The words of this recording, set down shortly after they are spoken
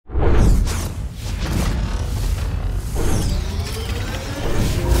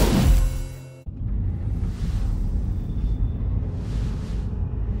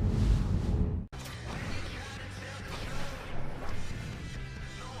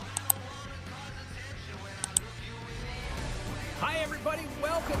everybody.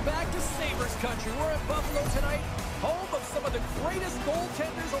 Welcome back to Sabres Country. We're in Buffalo tonight, home of some of the greatest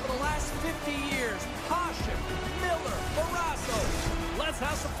goaltenders over the last 50 years. Hasek, Miller, Barrasso. Let's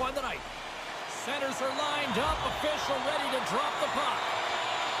have some fun tonight. Centers are lined up. Official ready to drop the puck.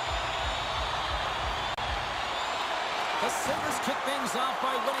 The Sabres kick things off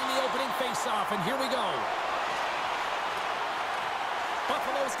by winning the opening faceoff, and here we go.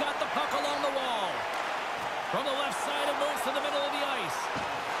 Buffalo's got the puck along the wall. From the left side, it moves to the middle of the ice.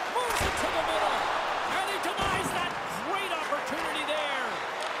 Moves it to the middle. And he denies that great opportunity there.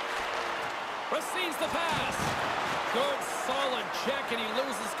 Receives the pass. Good, solid check, and he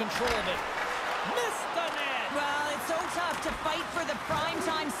loses control of it. Missed the net. Well, it's so tough to fight for the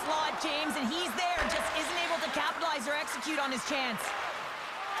primetime slot, James, and he's there, just isn't able to capitalize or execute on his chance.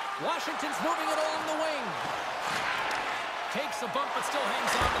 Washington's moving it along the wing. Takes a bump, but still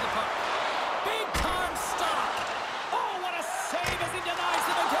hangs on to the puck. Big-time stop. Oh, what a save as he denies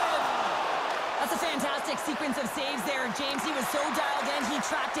it again. That's a fantastic sequence of saves there, James. He was so dialed in, he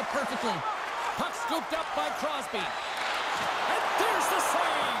tracked it perfectly. Puck scooped up by Crosby. And there's the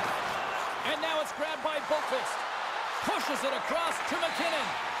save. And now it's grabbed by Boqvist. Pushes it across to McKinnon.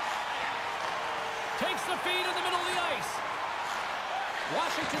 Takes the feed in the middle of the ice.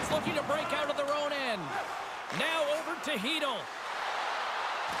 Washington's looking to break out of their own end. Now over to Hedl.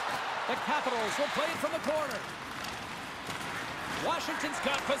 The Capitals will play it from the corner. Washington's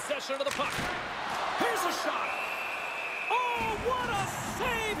got possession of the puck. Here's a shot. Oh, what a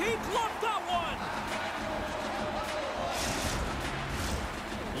save! He blocked that one!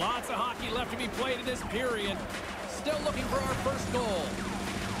 Lots of hockey left to be played in this period. Still looking for our first goal.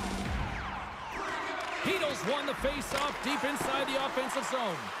 Hedl's won the face-off deep inside the offensive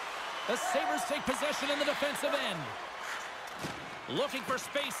zone. The Sabres take possession in the defensive end. Looking for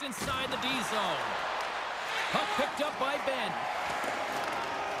space inside the D zone. Puck picked up by Ben.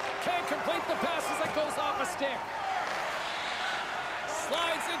 Can't complete the pass as it goes off a stick.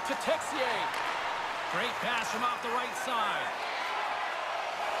 Slides into Texier. Great pass from off the right side.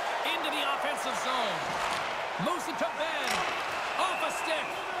 Into the offensive zone. Moves it to Ben. Off a stick.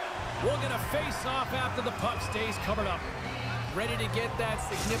 We'll get a face-off after the puck stays covered up. Ready to get that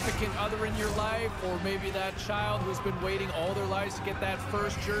significant other in your life, or maybe that child who's been waiting all their lives to get that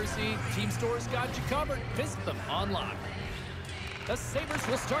first jersey? Team Store's got you covered. Visit them online. The Sabres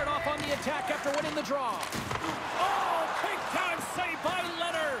will start off on the attack after winning the draw. Oh, big-time save by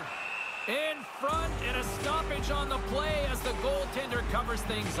Leonard. In front, and a stoppage on the play as the goaltender covers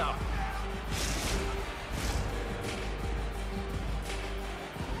things up.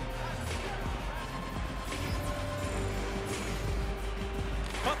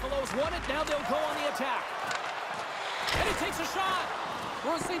 Buffalo's won it, now they'll go on the attack. And he takes a shot.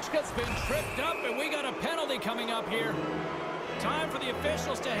 Rosicka's been tripped up, and we got a penalty coming up here. Time for the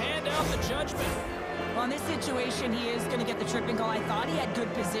officials to hand out the judgment. Well, in this situation, he is going to get the tripping call. I thought he had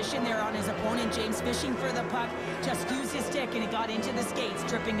good position there on his opponent. James fishing for the puck, just used his stick, and it got into the skates.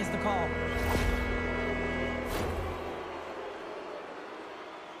 Tripping is the call.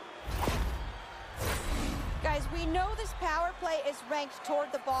 Guys, we know this power play is ranked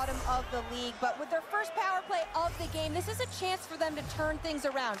toward the bottom of the league, but with their first power play of the game, this is a chance for them to turn things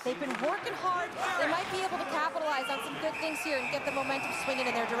around. They've been working hard. They might be able to capitalize on some good things here and get the momentum swinging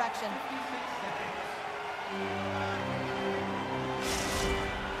in their direction.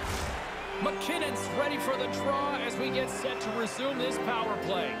 McKinnon's ready for the draw as we get set to resume this power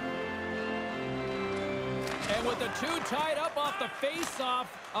play. And with the two tied up off the face-off,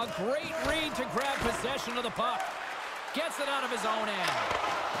 a great read to grab possession of the puck. Gets it out of his own end.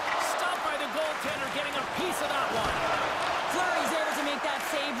 Stopped by the goaltender, getting a piece of that one. Fleury's able to make that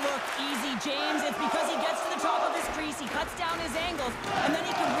save look easy, James. It's because he gets to the top of his crease, he cuts down his angles, and then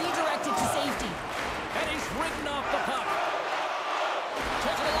he can redirect it to safety. And he's ridden off the puck.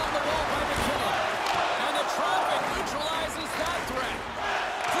 Taken along the wall by McKinnon. And the traffic neutralizes that threat.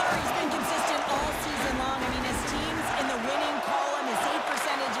 Fleury's been consistent all season long. I mean, his team's in the winning column. His save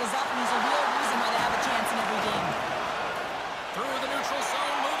percentage is up, and he's a real reason why they have a chance in every game. Through the neutral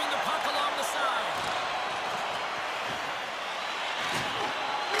zone, moving the puck along the side.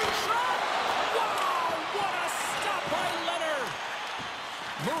 Shot! Wow! What a stop by Leonard!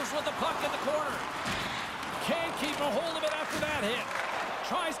 Moves with the puck in the corner. Can't keep a hold of it after that hit.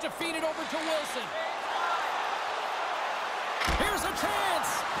 Tries to feed it over to Wilson. Here's a chance!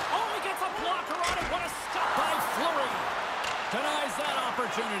 Oh, he gets a blocker on it. What a stop by Fleury. Denies that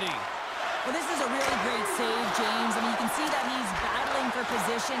opportunity. Well, this is a really great save, James. I mean, you can see that he's battling for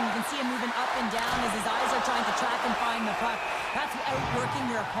position. You can see him moving up and down as his eyes are trying to track and find the puck. That's outworking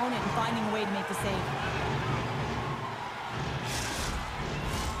your opponent and finding a way to make the save.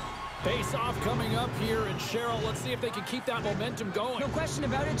 Face-off coming up here, and Cheryl, let's see if they can keep that momentum going. No question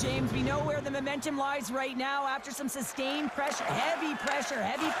about it, James. We know where the momentum lies right now after some sustained pressure, heavy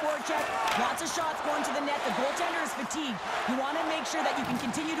forecheck, lots of shots going to the net. The goaltender is fatigued. You want to make sure that you can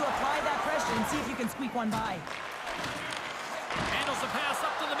continue to apply that pressure and see if you can squeak one by. Handles the pass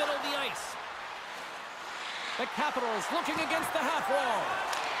up to the middle of the ice. The Capitals looking against the half wall.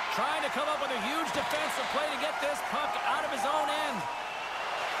 Trying to come up with a huge defensive play to get this puck out of his own end.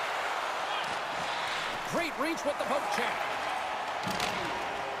 Great reach with the poke check.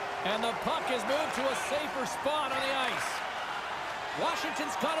 And the puck is moved to a safer spot on the ice.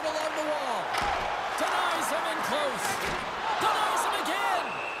 Washington's got it along the wall. Denies him in close. Denies him again.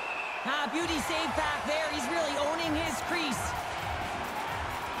 Beauty save back there. He's really owning his crease.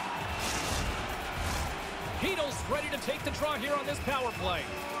 Heedle's ready to take the draw here on this power play.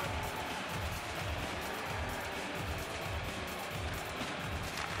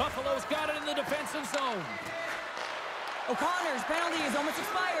 Buffalo's got it in the defensive zone. O'Connor's penalty is almost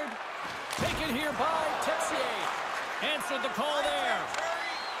expired. Taken here by Texier. Answered the call there.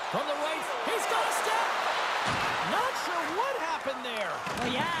 From the right, he's got a step. Not sure what happened there.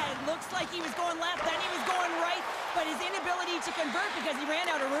 Well, yeah, it looks like he was going left, then he was going right, but his inability to convert because he ran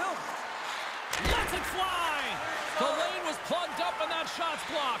out of room. Lets it fly. The lane was plugged up and that shot's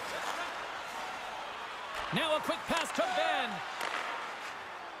blocked. Now a quick pass to Ben.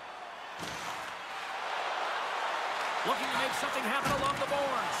 Looking to make something happen along the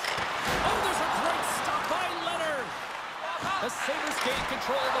boards. Oh, there's a great stop by Leonard. The Sabres gain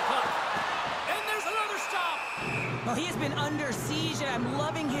control of the puck. And there's another stop. Well, he has been under siege, and I'm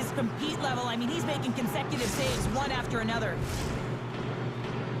loving his compete level. I mean, he's making consecutive saves, one after another.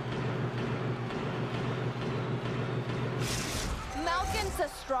 Malkin's a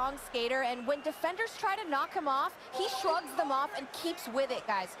strong skater, and when defenders try to knock him off, he shrugs them off and keeps with it,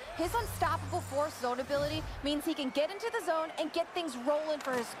 guys. His unstoppable force zone ability means he can get into the zone and get things rolling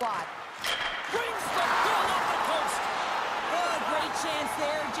for his squad. Brings the goal off the post. Oh, great chance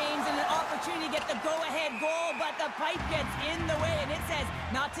there, James, and an opportunity to get the go-ahead goal, but the pipe gets in the way, and it says,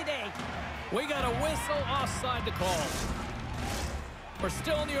 not today. We got a whistle offside to call. We're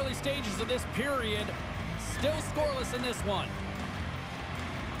still in the early stages of this period. Still scoreless in this one.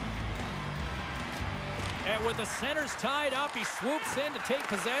 And with the centers tied up, he swoops in to take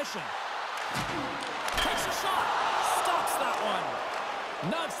possession. Takes a shot. Stops that one.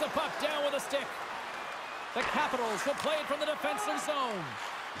 Knocks the puck down with a stick. The Capitals will play it from the defensive zone.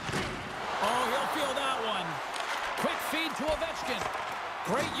 Oh, he'll feel that one. Quick feed to Ovechkin.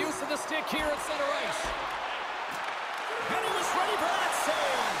 Great use of the stick here at center ice. And he was ready for that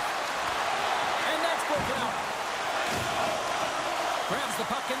save. And that's broken up. Grabs the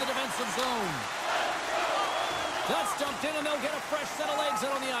puck in the defensive zone. That's dumped in, and they'll get a fresh set of legs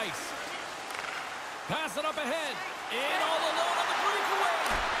out on the ice. Pass it up ahead. In all alone on the breakaway.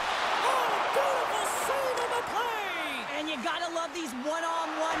 Oh, beautiful save on the play. And you gotta love these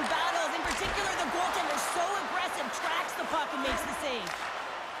one-on-one battles. In particular, the goaltender so aggressive, tracks the puck and makes the save.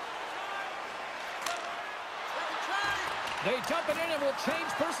 They dump it in and will change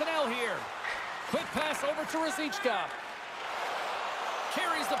personnel here. Quick pass over to Ruzicka.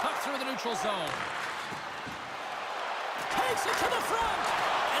 Carries the puck through the neutral zone. Takes it to the front.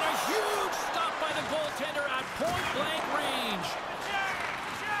 And a huge stop by the goaltender at point-blank range.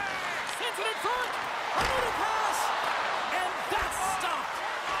 Sends it in front. Another pass. And that's stopped.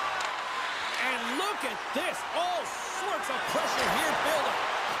 And look at this. All sorts of pressure here building.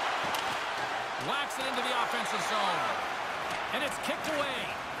 Whacks it into the offensive zone. And it's kicked away.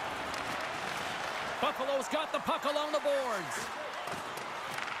 Buffalo's got the puck along the boards.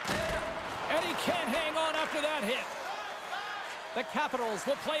 And he can't hang on after that hit. The Capitals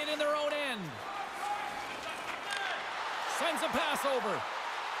will play it in their own end. Sends a pass over.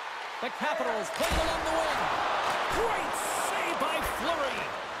 The Capitals play it along the wing. Great save by Fleury.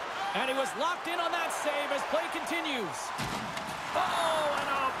 And he was locked in on that save as play continues. Oh, and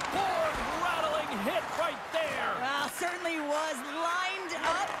a board-rattling hit right there. Well, certainly was lined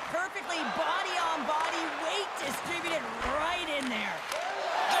up perfectly, body on body, weight distributed right in there.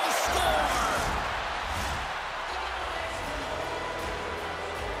 They score!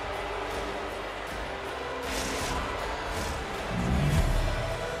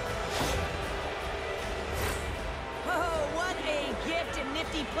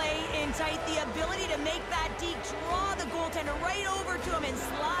 Nifty play in tight, the ability to make that deke, draw the goaltender right over to him and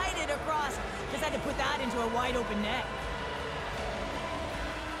slide it across. Just had to put that into a wide open net.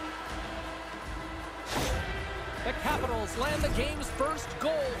 The Capitals land the game's first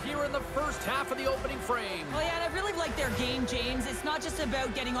goal here in the first half of the opening frame. Well, yeah, and I really like their game, James. It's not just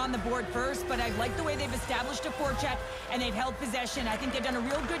about getting on the board first, but I like the way they've established a forecheck and they've held possession. I think they've done a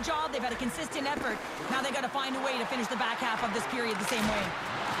real good job. They've had a consistent effort. Now they got to find a way to finish the back half of this period the same way.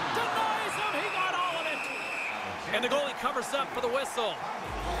 Denies him. He got all of it. And the goalie covers up for the whistle.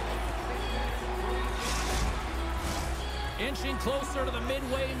 Inching closer to the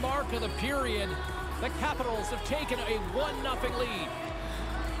midway mark of the period. The Capitals have taken a 1-0 lead.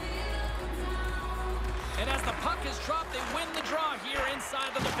 And as the puck is dropped, they win the draw here inside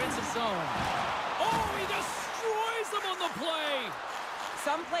the defensive zone. Oh, he destroys them on the play.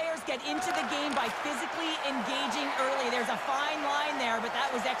 Some players get into the game by physically engaging early. There's a fine line there, but that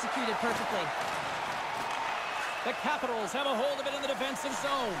was executed perfectly. The Capitals have a hold of it in the defensive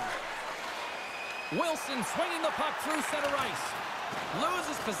zone. Wilson swinging the puck through center ice.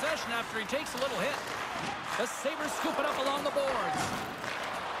 Loses possession after he takes a little hit. The Sabres scoop it up along the boards.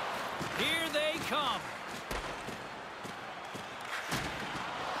 Here they come.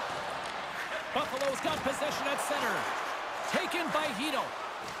 Buffalo's got possession at center. Taken by Hito.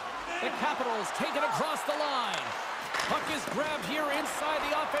 The Capitals take it across the line. Puck is grabbed here inside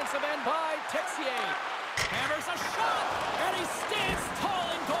the offensive end by Texier. Hammers a shot, and he stands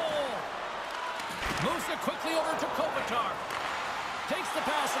tall in goal. Moves it quickly over to Kopitar. Takes the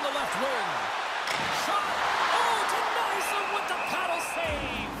pass from the left wing. Shot! Oh, denies him with the paddle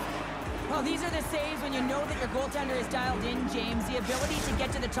save! Well, these are the saves when you know that your goaltender is dialed in, James. The ability to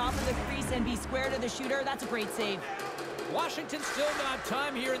get to the top of the crease and be square to the shooter, that's a great save. Washington still got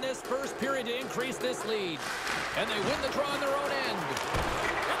time here in this first period to increase this lead. And they win the draw on their own end.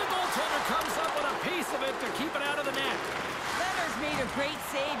 And the goaltender comes up with a piece of it to keep it out of the net. Leonard's made a great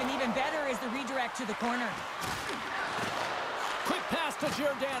save, and even better is the redirect to the corner. Quick pass to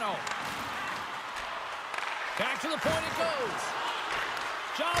Giordano. Back to the point it goes.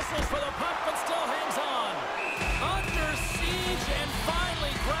 Jostles for the puck, but still hangs on. Under siege, and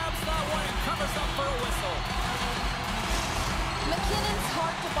finally grabs that one and covers up for a whistle. McKinnon's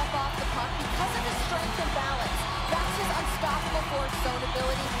hard to buff off the puck because of his strength and balance. That's his unstoppable force zone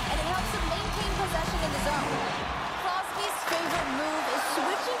ability, and it helps him maintain possession in the zone. Crosby's favorite move is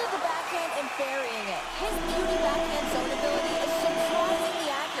switching to the backhand and burying it. His beauty backhand zone ability is surprisingly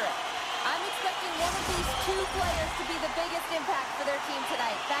accurate. I'm expecting one of these two players to be the biggest impact for their team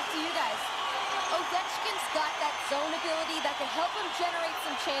tonight. Back to you guys. Ovechkin's got that zone ability that can help him generate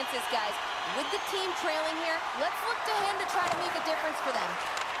some chances, guys. With the team trailing here, let's look to him to try to make a difference for them.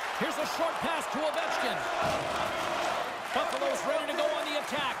 Here's a short pass to Ovechkin. Buffalo's ready to go on the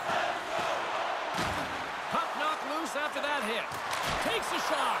attack. Puck knocked loose after that hit. Takes a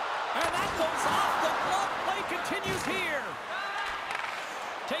shot, and that goes off the glove. Play continues here.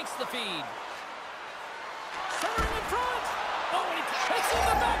 Takes the feed. Centering in front. Oh, and he takes in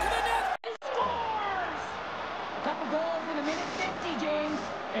the back of the net. And scores! Couple goals in a minute 50, James.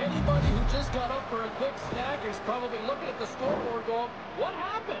 Anybody who just got up for a quick snack is probably looking at the scoreboard going, what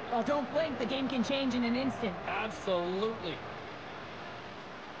happened? Well, don't blink. The game can change in an instant. Absolutely.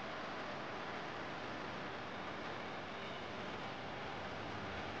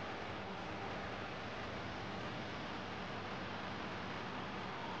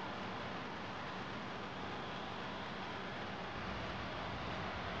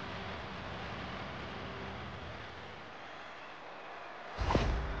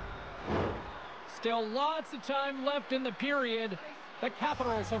 Still lots of time left in the period. The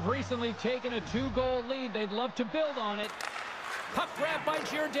Capitals have recently taken a 2-goal lead. They'd love to build on it. Puck grab by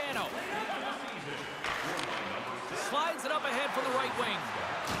Giordano. Slides it up ahead from the right wing.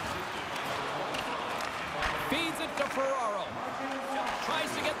 Feeds it to Ferraro.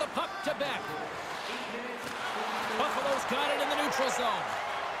 Tries to get the puck to Beck. Buffalo's got it in the neutral zone.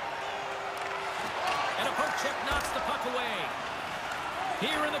 And a poke check knocks the puck away.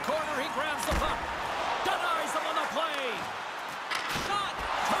 Here in the corner, he grabs the puck. Denies him on the play. Shot.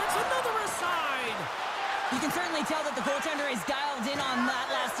 Turns another aside. You can certainly tell that the goaltender is dialed in on that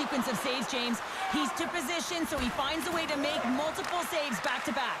last sequence of saves, James. He's to position, so he finds a way to make multiple saves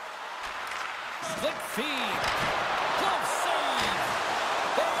back-to-back. Slick feed. Glove save.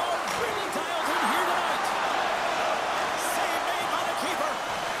 They are really dialed in here tonight. Save made by the keeper.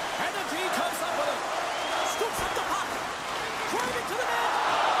 And the D comes up with it. Scoops up the puck. Driving to the net.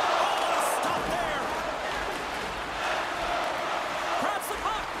 Oh, what a stop there. Grabs the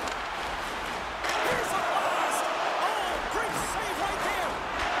puck. Here's a blast. Oh, great save right there.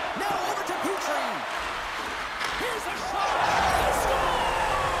 Now over to Petrie. Here's a shot. He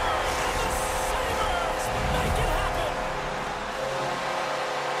scores! And the Sabres make it happen.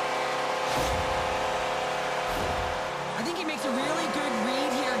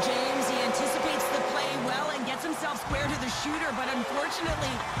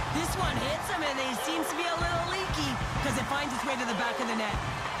 unfortunately, this one hits him, and it seems to be a little leaky because it finds its way to the back of the net.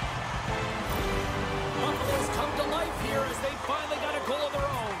 Buffalo's come to life here as they finally got a goal of their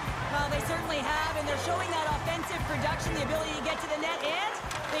own. Well, they certainly have, and they're showing that offensive production, the ability to get to the net, and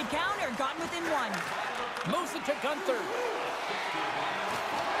they've countered, gotten within one. Moves it to Gunther.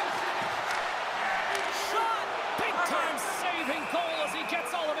 Shot! Big-time saving goal as he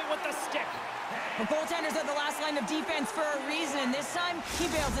gets all of it with the stick. The goaltenders are the last line of defense for a reason, and this time, he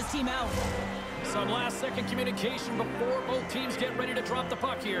bails his team out. Some last-second communication before both teams get ready to drop the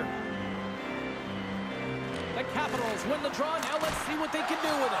puck here. The Capitals win the draw. Now let's see what they can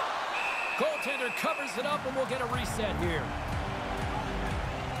do with it. Goaltender covers it up, and we'll get a reset here.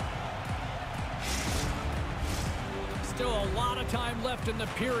 Still a lot of time left in the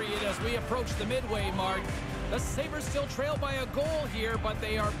period as we approach the midway mark. The Sabres still trail by a goal here, but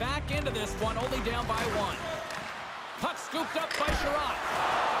they are back into this one, only down by one. Puck scooped up by Sherratt.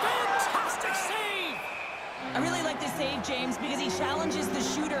 Fantastic save! I really like this save, James, because he challenges the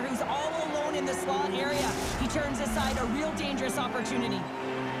shooter who's all alone in the slot area. He turns aside a real dangerous opportunity.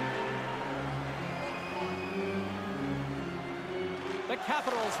 The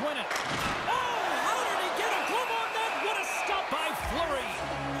Capitals win it. Oh, how did he get a glove on that? What a stop by Fleury.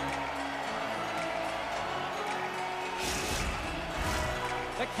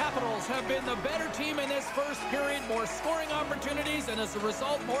 The Capitals have been the better team in this first period. More scoring opportunities, and as a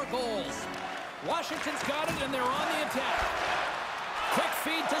result, more goals. Washington's got it, and they're on the attack. Quick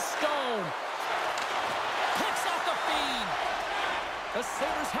feed to Stone. Picks off the feed. The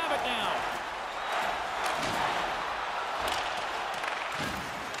Sabres have it now.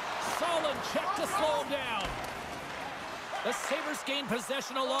 Solid check to slow him down. The Sabres gain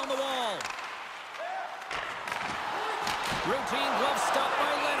possession along the wall. Routine glove stop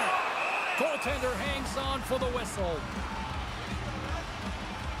by Leonard. Goaltender hangs on for the whistle.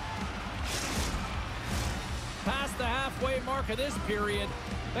 Past the halfway mark of this period,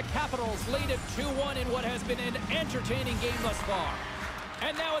 the Capitals lead it 2-1 in what has been an entertaining game thus far.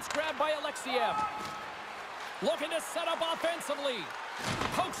 And now it's grabbed by Alexiev. Looking to set up offensively.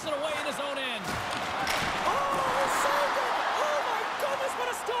 Pokes it away in his own end. Oh, saved it! Oh, my goodness, what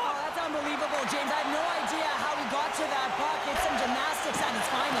a stop! Oh, that's unbelievable, James. I have no idea how he got to that puck. It's some gymnastics at its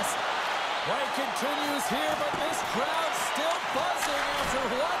finest. Play continues here, but this crowd still buzzing after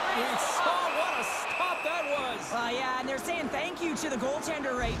what we saw. What a stop that was! Yeah, and they're saying thank you to the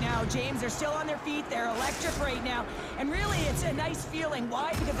goaltender right now, James. They're still on their feet. They're electric right now. And really, it's a nice feeling.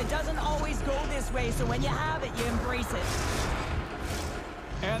 Why? Because it doesn't always go this way, so when you have it, you embrace it.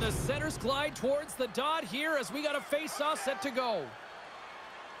 And the centers glide towards the dot here as we got a face-off set to go.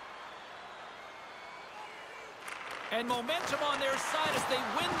 And momentum on their side as they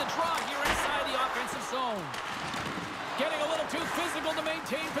win the draw here inside the offensive zone. Getting a little too physical to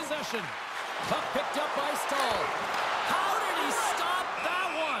maintain possession. Puck picked up by Stahl. How did he stop that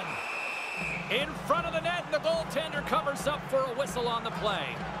one? In front of the net, and the goaltender covers up for a whistle on the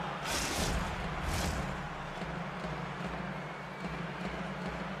play.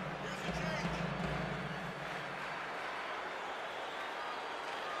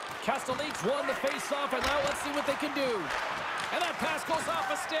 Castellique's won the face-off, and now let's see what they can do. And that pass goes off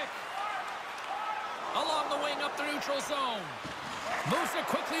a stick. Along the wing up the neutral zone. Moves it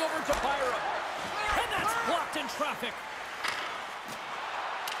quickly over to Byram. And that's blocked in traffic.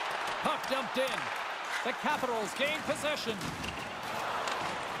 Puck dumped in. The Capitals gain possession.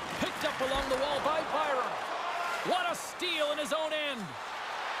 Picked up along the wall by Byram. What a steal in his own end.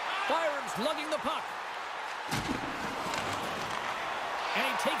 Byram's lugging the puck. And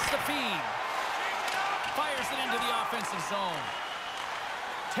he takes the feed. Fires it into the offensive zone.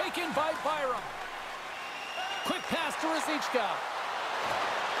 Taken by Byram. Quick pass to Ruzicka.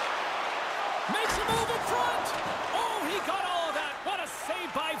 Makes a move in front. Oh, he got all of that. What a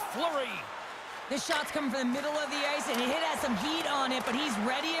save by Fleury. This shot's coming from the middle of the ice, and it has some heat on it, but he's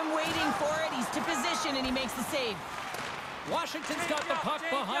ready and waiting for it. He's to position, and he makes the save. Washington's got the puck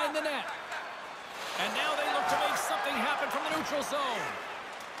behind the net. And now they look to make something happen from the neutral zone.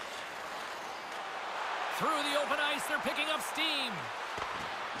 Through the open ice, they're picking up steam.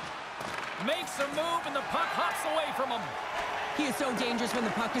 Makes a move, and the puck hops away from him. He is so dangerous when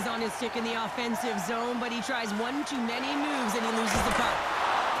the puck is on his stick in the offensive zone, but he tries one too many moves, and he loses the puck.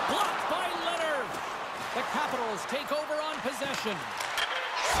 Blocked by Leonard. The Capitals take over on possession.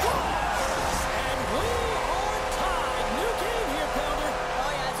 Scores! And we are tied. New game here, Pounder.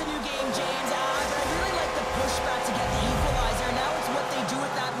 Oh, yeah, it's a new game, James. But I really like the pushback to get the equalizer. Now it's what they do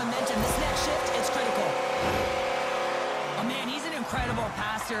with that momentum. This next shift, it's critical. Oh, man, he's an incredible incredible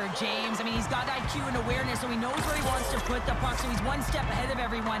passer, James. I mean, he's got IQ and awareness, so he knows where he wants to put the puck, so he's one step ahead of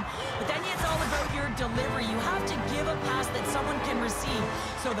everyone. But then it's all about your delivery. You have to give a pass that someone can receive.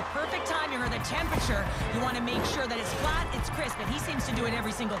 So the perfect timing or the temperature, you want to make sure that it's flat, it's crisp, and he seems to do it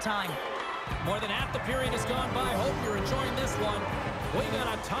every single time. More than half the period has gone by. Hope you're enjoying this one. We got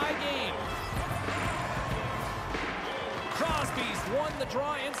a tie game. Crosby's won the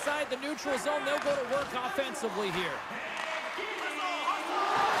draw inside the neutral zone. They'll go to work offensively here.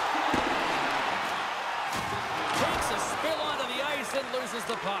 Takes a spill onto the ice and loses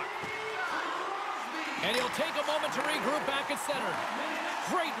the puck. And he'll take a moment to regroup back at center.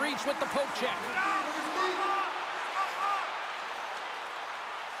 Great reach with the poke check.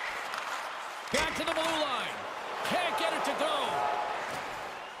 Back to the blue line. Can't get it to go.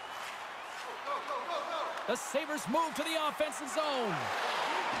 The Sabres move to the offensive zone.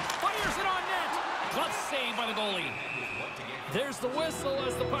 Fires it on net. Glove saved by the goalie. There's the whistle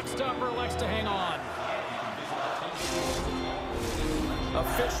as the puck stopper elects to hang on.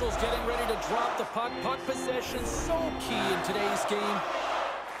 Officials getting ready to drop the puck. Puck possession so key in today's game.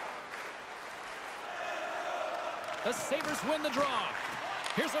 The Sabres win the draw.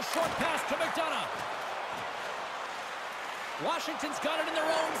 Here's a short pass to McDonough. Washington's got it in their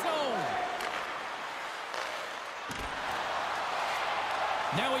own zone.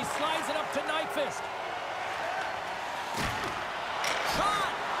 Now he slides it up to Nyquist.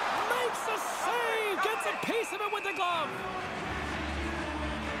 Shot! Makes a save! Gets a piece of it with the glove.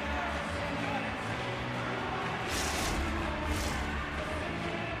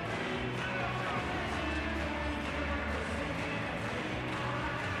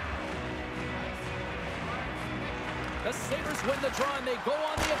 The Sabres win the draw, and they go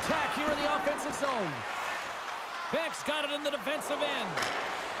on the attack here in the offensive zone. Beck's got it in the defensive end.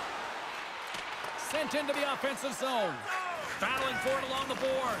 Sent into the offensive zone. Battling for it along the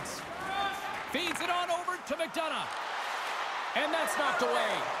boards. Feeds it on over to McDonough. And that's knocked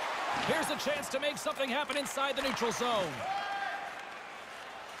away. Here's a chance to make something happen inside the neutral zone.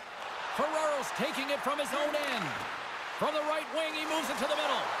 Ferraro's taking it from his own end. From the right wing, he moves it to the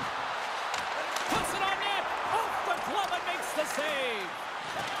middle. Puts it on net. Off the glove and makes the save.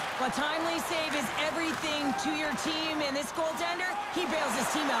 A timely save is everything to your team, and this goaltender, he bails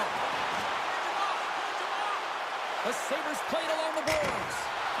his team out. The Sabres played along the boards.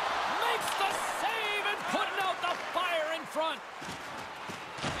 Makes the save and putting out the fire in front.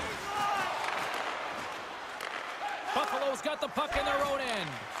 Buffalo's got the puck in their own end.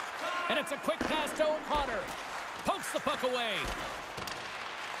 And it's a quick pass to O'Connor. Pokes the puck away.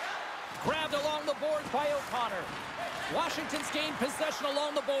 Grabbed along the boards by O'Connor. Washington's gained possession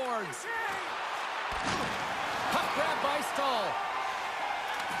along the boards. Puck grab by Stahl.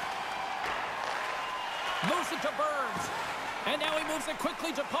 Moves it to Burns. And now he moves it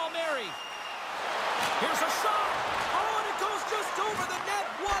quickly to Palmieri. Here's a shot. Oh, and it goes just over the net.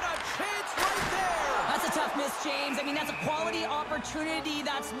 What a chance right there. That's a tough miss, James. I mean, that's a quality opportunity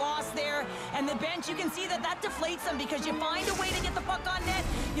that's lost there. And the bench, you can see that deflates them because you find a way to get the puck on net,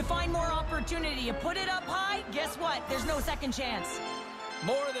 you find more opportunity. You put it up high, guess what? There's no second chance.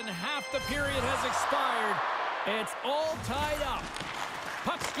 More than half the period has expired. It's all tied up.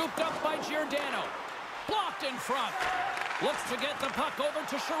 Puck scooped up by Giordano. Blocked in front. Looks to get the puck over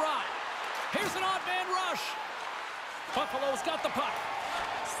to Sherratt. Here's an odd man rush. Buffalo's got the puck.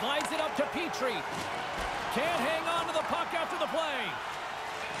 Slides it up to Petrie. Can't hang on to the puck after the play.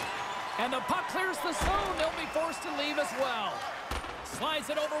 And the puck clears the zone. They'll be forced to leave as well. Slides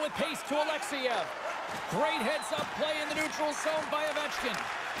it over with pace to Alexiev. Great heads-up play in the neutral zone by Ovechkin.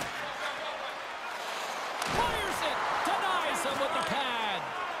 Fires it. Denies him with the pad.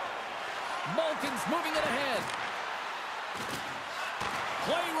 Malkin's moving it ahead.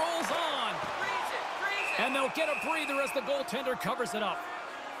 Play rolls on. And they'll get a breather as the goaltender covers it up.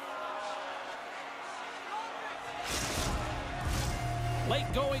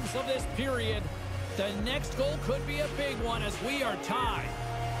 Late goings of this period. The next goal could be a big one as we are tied.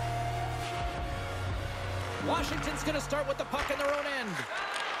 Washington's going to start with the puck in their own end.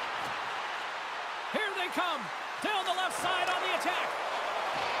 Here they come. Down the left side on the attack.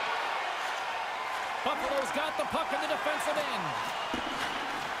 Buffalo's got the puck in the defensive end.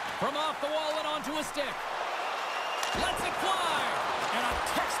 From off the wall and onto a stick. Lets it fly. And a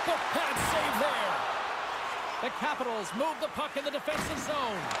textbook pad save there. The Capitals move the puck in the defensive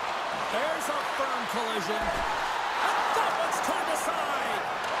zone. There's a firm collision. And that one's turned aside.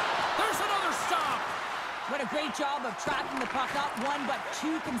 There's another stop. What a great job of tracking the puck, not one but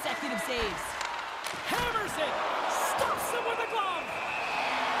two consecutive saves. Hammers it. Stops him with a glove.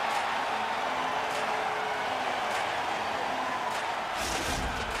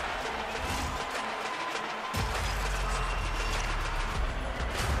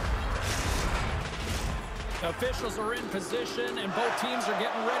 Officials are in position, and both teams are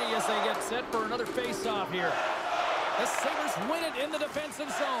getting ready as they get set for another face-off here. The Sabres win it in the defensive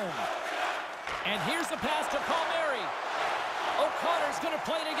zone. And here's the pass to Palmieri. O'Connor's going to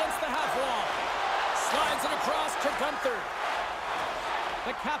play it against the half wall. Slides it across to Gunther.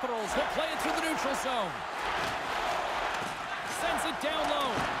 The Capitals will play it through the neutral zone. Sends it down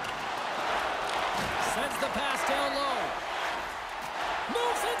low. Sends the pass down low.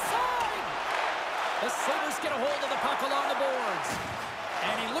 Moves inside. The Sabres get a hold of the puck along the boards.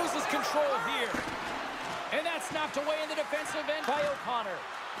 And he loses control here. And that's knocked away in the defensive end by O'Connor.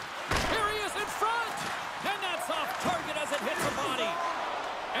 Here he is in front. And that's off target as it hits the body.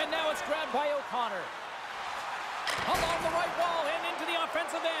 And now it's grabbed by O'Connor. Along the right wall and into the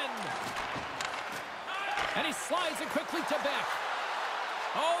offensive end. And he slides it quickly to Beck.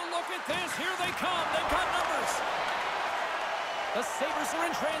 Oh, look at this. Here they come. They've got numbers. The Sabres are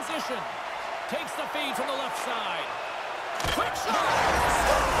in transition. Takes the feed from the left side. Quick shot.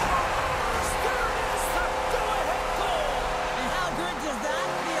 Scores! There is the go-ahead goal. And how good does that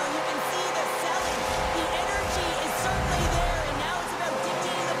feel? You can see the selling. The energy is certainly there, and now it's about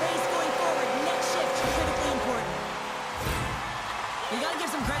dictating the pace going forward. Next shift, critically important. You got to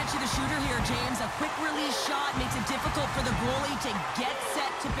give some credit to the shooter here, James. A quick release shot makes it difficult for the goalie to get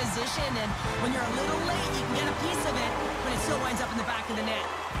set to position, and when you're a little late, you can get a piece of it, but it still winds up in the back of the net.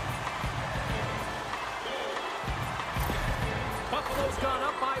 Buffalo's gone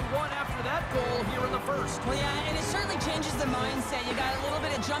up by 1 after that goal here in the first. Well, yeah, and it certainly changes the mindset. You got a little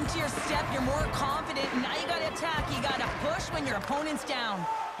bit of jump to your step. You're more confident, and now you got to attack. You got to push when your opponent's down.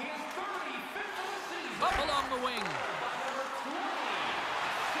 Up along the wing.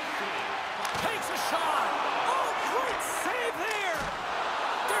 Takes a shot. Oh, great save there.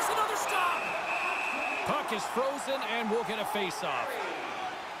 There's another stop. Puck is frozen, and we'll get a face-off.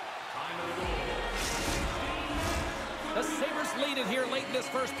 The Sabres lead it here late in this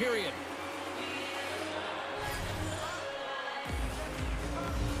first period.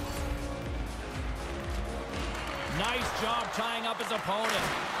 Nice job tying up his opponent.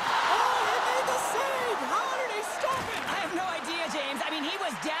 Oh, he made the save! How did he stop it? I have no idea, James. I mean, he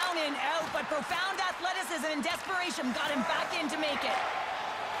was down and out, but profound athleticism and desperation got him back in to make it.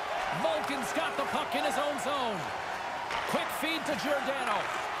 Malkin's got the puck in his own zone. Quick feed to Giordano.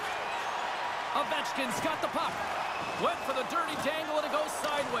 Ovechkin's got the puck. Went for the dirty dangle, and it goes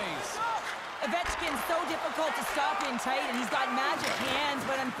sideways. Ovechkin's so difficult to stop in tight, and he's got magic hands,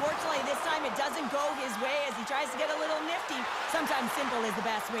 but unfortunately this time it doesn't go his way as he tries to get a little nifty. Sometimes simple is the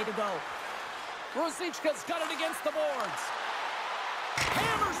best way to go. Ruzicka's got it against the boards.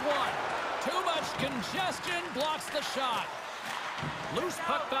 Hammers one. Too much congestion, blocks the shot. Loose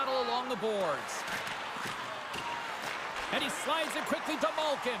puck battle along the boards. And he slides it quickly to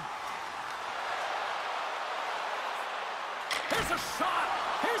Malkin. Here's a shot.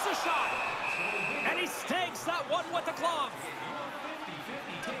 Here's a shot. And he snags that one with the glove.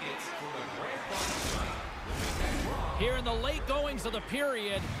 Here in the late goings of the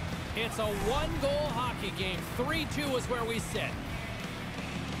period, it's a one-goal hockey game. 3-2 is where we sit.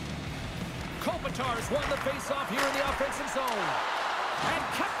 Kopitar's won the face-off here in the offensive zone. And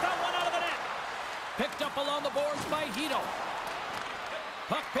kept that one out of the net. Picked up along the boards by Hito.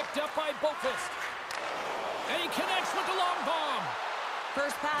 Puck picked up by Boqvist. And he connects with the long bomb.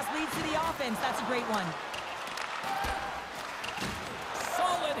 First pass leads to the offense. That's a great one.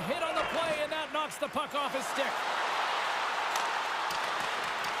 Solid hit on the play, and that knocks the puck off his stick.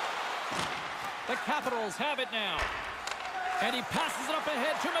 The Capitals have it now. And he passes it up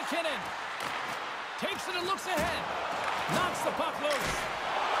ahead to McKinnon. Takes it and looks ahead. Knocks the puck loose.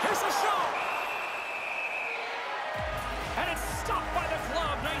 Here's a shot. And it's stopped by the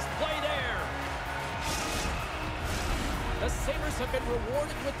glove. Nice play there. The Sabres have been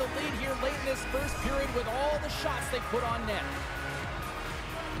rewarded with the lead here late in this first period with all the shots they put on net.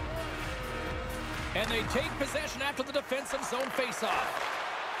 And they take possession after the defensive zone faceoff.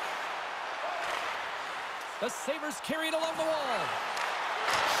 The Sabres carry it along the wall.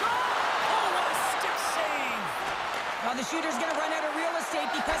 Shot! Oh, what a stick save! Well, the shooter's going to run out of real estate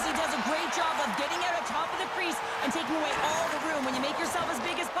because he does a great job of getting out on top of the crease and taking away all the room. When you make yourself as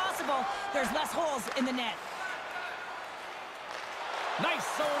big as possible, there's less holes in the net. Nice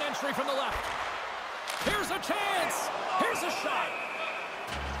zone entry from the left. Here's a chance. Here's a shot.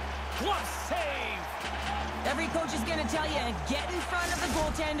 Glove save. Every coach is going to tell you, get in front of the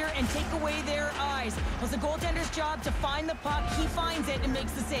goaltender and take away their eyes. It was the goaltender's job to find the puck. He finds it and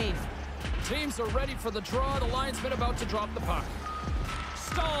makes the save. Teams are ready for the draw. The linesman about to drop the puck.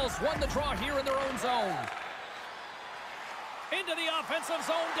 Stahls won the draw here in their own zone. Into the offensive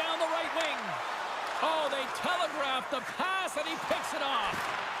zone down the right wing. Oh, they telegraphed the pass, and he picks it off.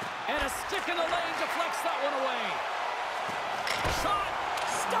 And a stick in the lane deflects that one away. Shot,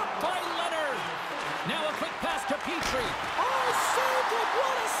 stopped by Leonard. Now a quick pass to Petrie. Oh, saved it,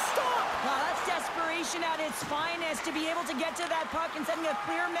 what a stop! Wow, that's desperation at its finest to be able to get to that puck and sending a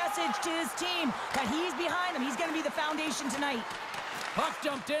clear message to his team that he's behind them. He's going to be the foundation tonight. Puck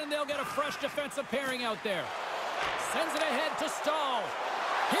dumped in, they'll get a fresh defensive pairing out there. Sends it ahead to Stahl.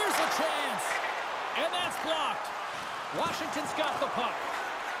 Here's a chance. And that's blocked. Washington's got the puck.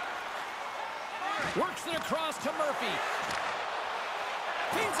 Works it across to Murphy.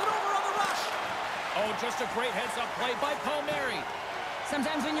 Feeds it over on the rush. Oh, just a great heads-up play by Palmieri.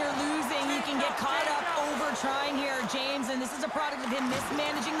 Sometimes when you're losing, you can get caught up over trying here, James, and this is a product of him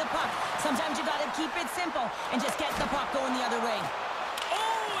mismanaging the puck. Sometimes you got to keep it simple and just get the puck going the other way.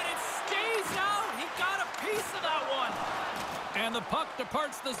 Oh, and it stays out. He got a piece of that one. And the puck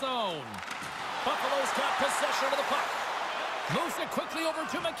departs the zone. Buffalo's got possession of the puck. Moves it quickly over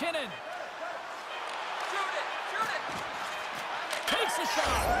to McKinnon. Takes a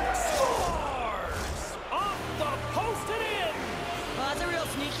shot. Scores! Off the post and in! Well, that's a real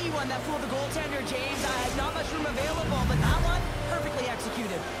sneaky one that fooled the goaltender, James. Not much room available, but that one, perfectly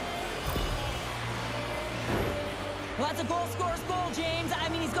executed. Well, that's a goal scorer's goal, James. I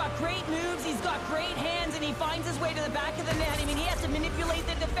mean, he's got great moves, he's got great hands, and he finds his way to the back of the net. I mean, he has to manipulate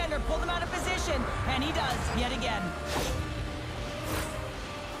the defender, pull them out of position, and he does, yet again.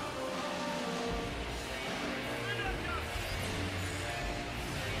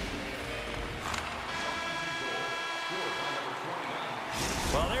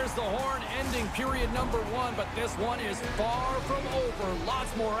 Well, there's the horn ending period number 1, but this one is far from over.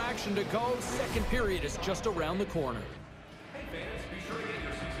 Lots more action to go. Second period is just around the corner.